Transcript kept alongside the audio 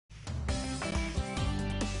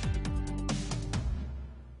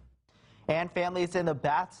And families in the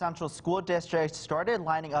Bath Central School District started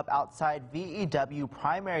lining up outside VEW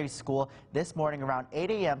Primary School this morning around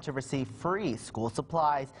 8 a.m. to receive free school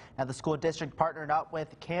supplies. Now, the school district partnered up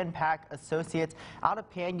with KanPak Associates out of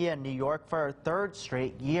Pangaea, New York for a third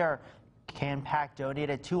straight year. KanPak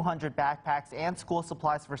donated 200 backpacks and school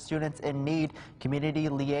supplies for students in need. Community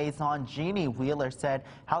liaison Jeannie Wheeler said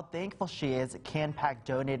how thankful she is KanPak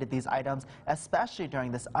donated these items, especially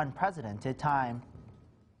during this unprecedented time.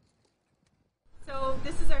 So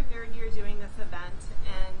this is our third year doing this event,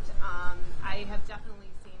 and I have definitely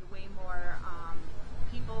seen way more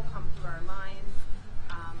people come through our lines.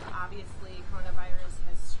 Obviously, coronavirus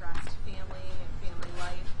has stressed family and family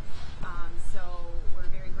life, so we're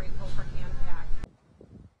very grateful for KanPak.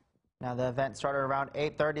 Now, the event started around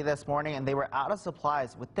 8:30 this morning, and they were out of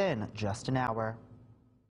supplies within just an hour.